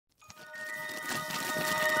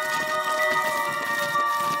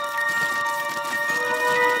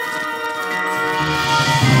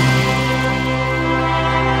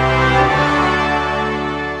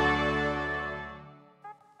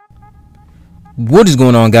What is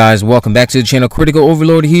going on, guys? Welcome back to the channel. Critical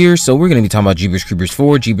Overlord here. So we're going to be talking about Jeepers Creepers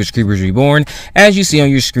 4, Jeepers Creepers Reborn. As you see on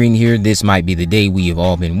your screen here, this might be the day we have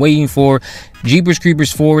all been waiting for. Jeepers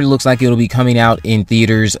Creepers 4 looks like it'll be coming out in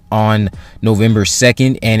theaters on November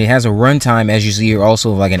 2nd, and it has a runtime, as you see here,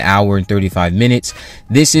 also of like an hour and 35 minutes.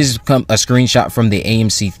 This is a screenshot from the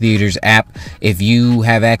AMC Theaters app. If you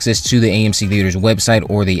have access to the AMC Theaters website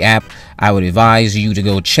or the app, I would advise you to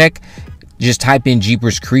go check. Just type in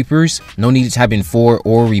Jeepers Creepers. No need to type in 4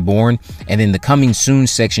 or Reborn. And then the coming soon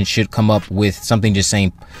section should come up with something just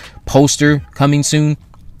saying poster coming soon.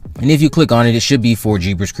 And if you click on it, it should be for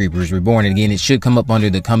Jeepers Creepers Reborn. And again, it should come up under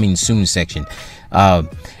the coming soon section. And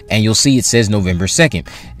you'll see it says November 2nd.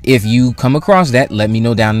 If you come across that, let me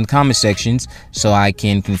know down in the comment sections so I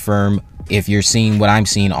can confirm if you're seeing what I'm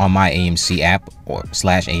seeing on my AMC app or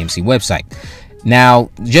 /AMC website. Now,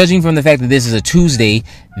 judging from the fact that this is a Tuesday,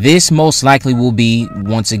 this most likely will be,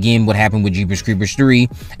 once again, what happened with Jeepers Creepers 3,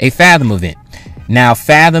 a Fathom event. Now,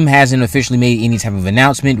 Fathom hasn't officially made any type of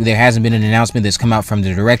announcement. There hasn't been an announcement that's come out from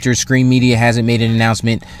the director. Screen Media hasn't made an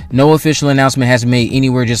announcement. No official announcement has been made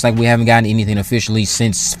anywhere, just like we haven't gotten anything officially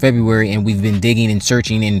since February, and we've been digging and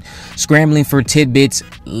searching and scrambling for tidbits,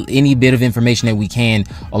 any bit of information that we can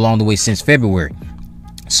along the way since February.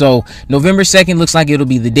 So November 2nd looks like it'll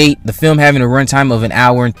be the date. The film having a runtime of an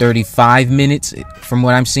hour and 35 minutes from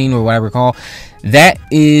what I'm seeing or what I recall. That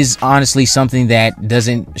is honestly something that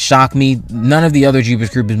doesn't shock me. None of the other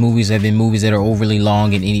Jeepers Creepers movies have been movies that are overly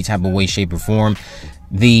long in any type of way, shape, or form.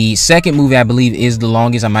 The second movie, I believe, is the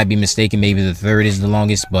longest. I might be mistaken. Maybe the third is the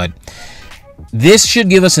longest, but this should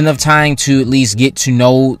give us enough time to at least get to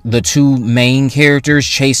know the two main characters,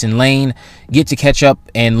 Chase and Lane, get to catch up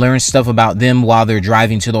and learn stuff about them while they're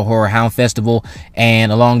driving to the Horror Hound Festival,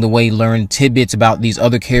 and along the way learn tidbits about these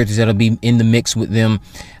other characters that'll be in the mix with them.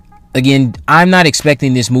 Again, I'm not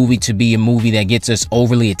expecting this movie to be a movie that gets us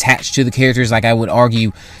overly attached to the characters. Like I would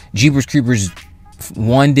argue Jeepers Creepers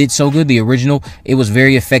 1 did so good, the original. It was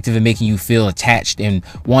very effective in making you feel attached and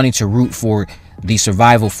wanting to root for the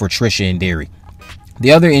survival for Trisha and Derry. The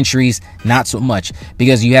other entries, not so much,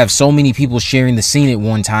 because you have so many people sharing the scene at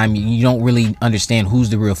one time, you don't really understand who's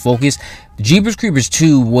the real focus. Jeepers Creepers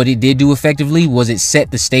 2, what it did do effectively was it set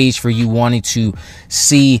the stage for you wanting to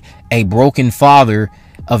see a broken father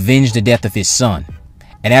avenge the death of his son.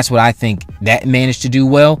 And that's what I think that managed to do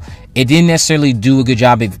well. It didn't necessarily do a good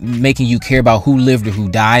job of making you care about who lived or who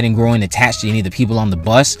died and growing attached to any of the people on the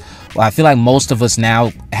bus. Well, I feel like most of us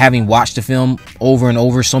now, having watched the film over and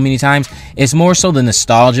over so many times, it's more so the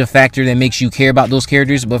nostalgia factor that makes you care about those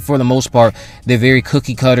characters. But for the most part, they're very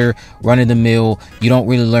cookie cutter, run-of-the-mill. You don't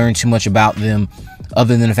really learn too much about them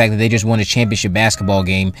other than the fact that they just won a championship basketball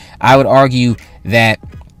game. I would argue that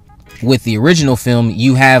with the original film,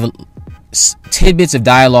 you have tidbits of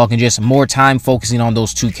dialogue and just more time focusing on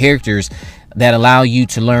those two characters that allow you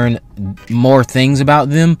to learn more things about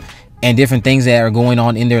them and different things that are going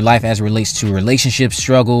on in their life as it relates to relationship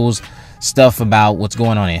struggles, stuff about what's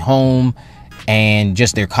going on at home, and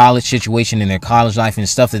just their college situation and their college life and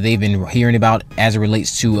stuff that they've been hearing about as it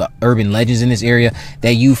relates to urban legends in this area,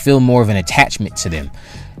 that you feel more of an attachment to them.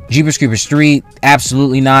 Jeepers Creepers 3,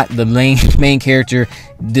 absolutely not. The main character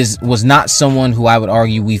was not someone who I would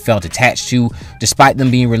argue we felt attached to, despite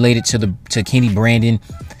them being related to Kenny Brandon.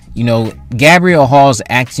 You know, Gabrielle Hall's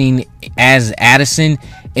acting as Addison,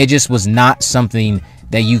 it just was not something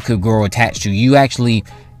that you could grow attached to. You actually,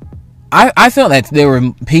 I felt that there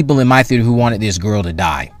were people in my theater who wanted this girl to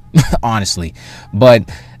die, honestly.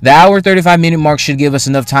 But the hour 35-minute mark should give us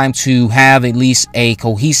enough time to have at least a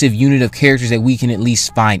cohesive unit of characters that we can at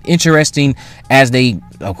least find interesting as they,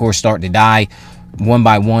 of course, start to die one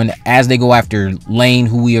by one, as they go after Lane,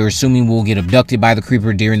 who we are assuming will get abducted by the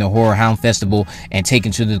Creeper during the Horror Hound Festival and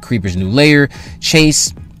taken to the Creeper's new lair.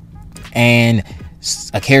 Chase and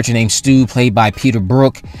a character named Stu, played by Peter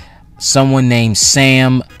Brook. Someone named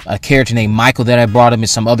Sam, a character named Michael that I brought up, and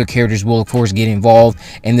some other characters will of course get involved,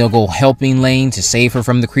 and they'll go helping Lane to save her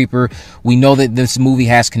from the Creeper. We know that this movie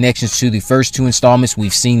has connections to the first two installments.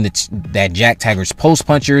 We've seen that Jack Taggart's Post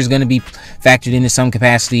Puncher is going to be factored into some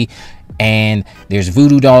capacity, and there's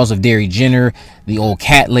voodoo dolls of Derry Jenner, the old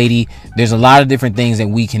cat lady. There's a lot of different things that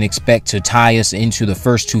we can expect to tie us into the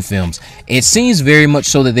first two films. It seems very much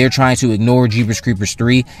so that they're trying to ignore Jeepers Creepers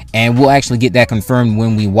 3, and we'll actually get that confirmed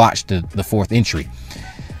when we watch the fourth entry.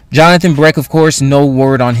 Jonathan Breck, of course, no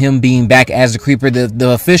word on him being back as the Creeper.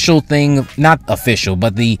 The official thing, not official,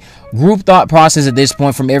 but the group thought process at this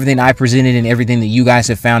point, from everything I presented and everything that you guys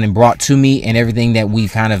have found and brought to me and everything that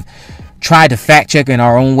we've kind of tried to fact check in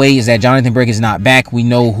our own way, is that Jonathan Breck is not back. We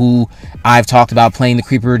know who I've talked about playing the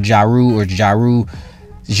Creeper, Jaru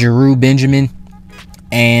Benjamin.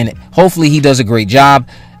 and hopefully he does a great job.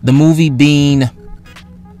 The movie being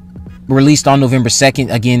released on November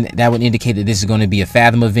 2nd, again, that would indicate that this is going to be a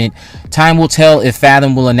Fathom event. Time will tell if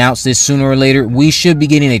Fathom will announce this sooner or later. We should be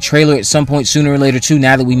getting a trailer at some point sooner or later too,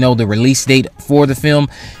 now that we know the release date for the film.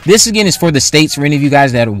 This again is for the States. For any of you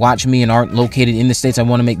guys that watch me and aren't located in the States, I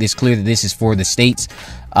want to make this clear that this is for the States.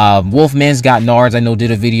 Wolfman's Got Nards, I know,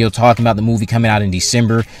 did a video talking about the movie coming out in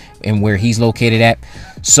December and where he's located at.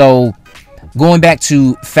 So going back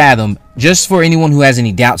to Fathom, just for anyone who has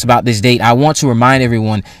any doubts about this date, I want to remind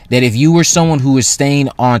everyone that if you were someone who was staying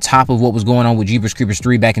on top of what was going on with Jeepers Creepers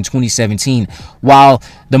 3 back in 2017, while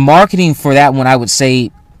the marketing for that one, I would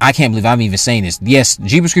say, I can't believe I'm even saying this. Yes,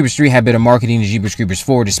 Jeepers Creepers 3 had better marketing than Jeepers Creepers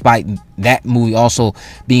 4, despite that movie also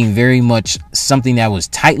being very much something that was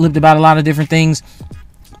tight-lipped about a lot of different things.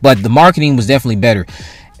 But the marketing was definitely better.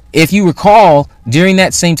 If you recall, during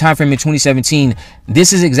that same time frame in 2017,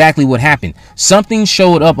 this is exactly what happened. Something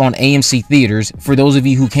showed up on AMC theaters. For those of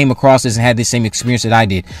you who came across this and had the same experience that I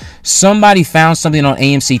did, somebody found something on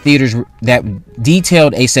AMC theaters that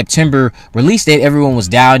detailed a September release date. Everyone was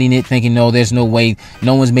doubting it, thinking, no, there's no way.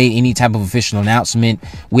 No one's made any type of official announcement.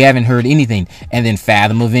 We haven't heard anything. And then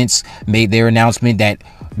Fathom Events made their announcement that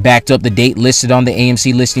backed up the date listed on the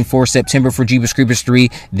AMC listing for September for Jeepers Creepers 3.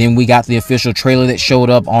 Then we got the official trailer that showed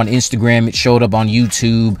up on Instagram. It showed up on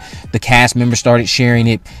YouTube. The cast members started sharing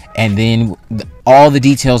it, and then all the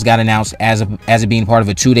details got announced as it being part of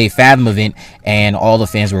a 2-day Fathom event, and all the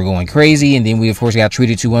fans were going crazy. And then we, of course, got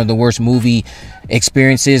treated to one of the worst movie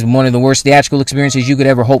experiences, one of the worst theatrical experiences you could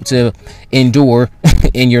ever hope to endure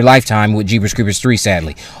in your lifetime with Jeepers Creepers 3,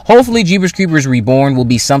 sadly. Hopefully, Jeepers Creepers Reborn will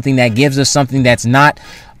be something that gives us something that's not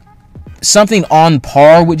something on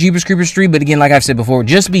par with Jeepers Creepers 3, but again, like I've said before,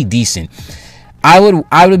 just be decent. I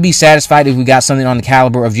would be satisfied if we got something on the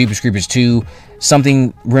caliber of Jeepers Creepers 2,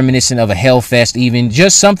 something reminiscent of a Hellfest, even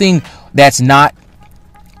just something that's not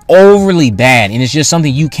overly bad, and it's just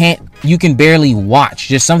something you can barely watch,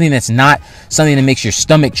 just something that's not something that makes your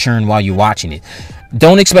stomach churn while you're watching it.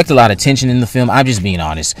 Don't expect a lot of tension in the film. I'm just being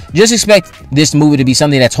honest. Just expect this movie to be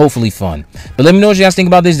something that's hopefully fun. But let me know what you guys think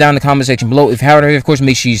about this down in the comment section below. If you haven't already, of course,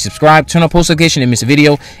 make sure you subscribe, turn on post notification, and miss a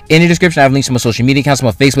video. In the description, I have links to my social media accounts,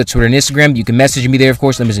 my Facebook, Twitter, and Instagram. You can message me there, of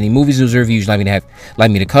course. Let me know any movies, news, or reviews you'd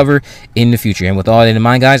like me to cover in the future. And with all that in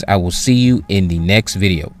mind, guys, I will see you in the next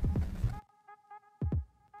video.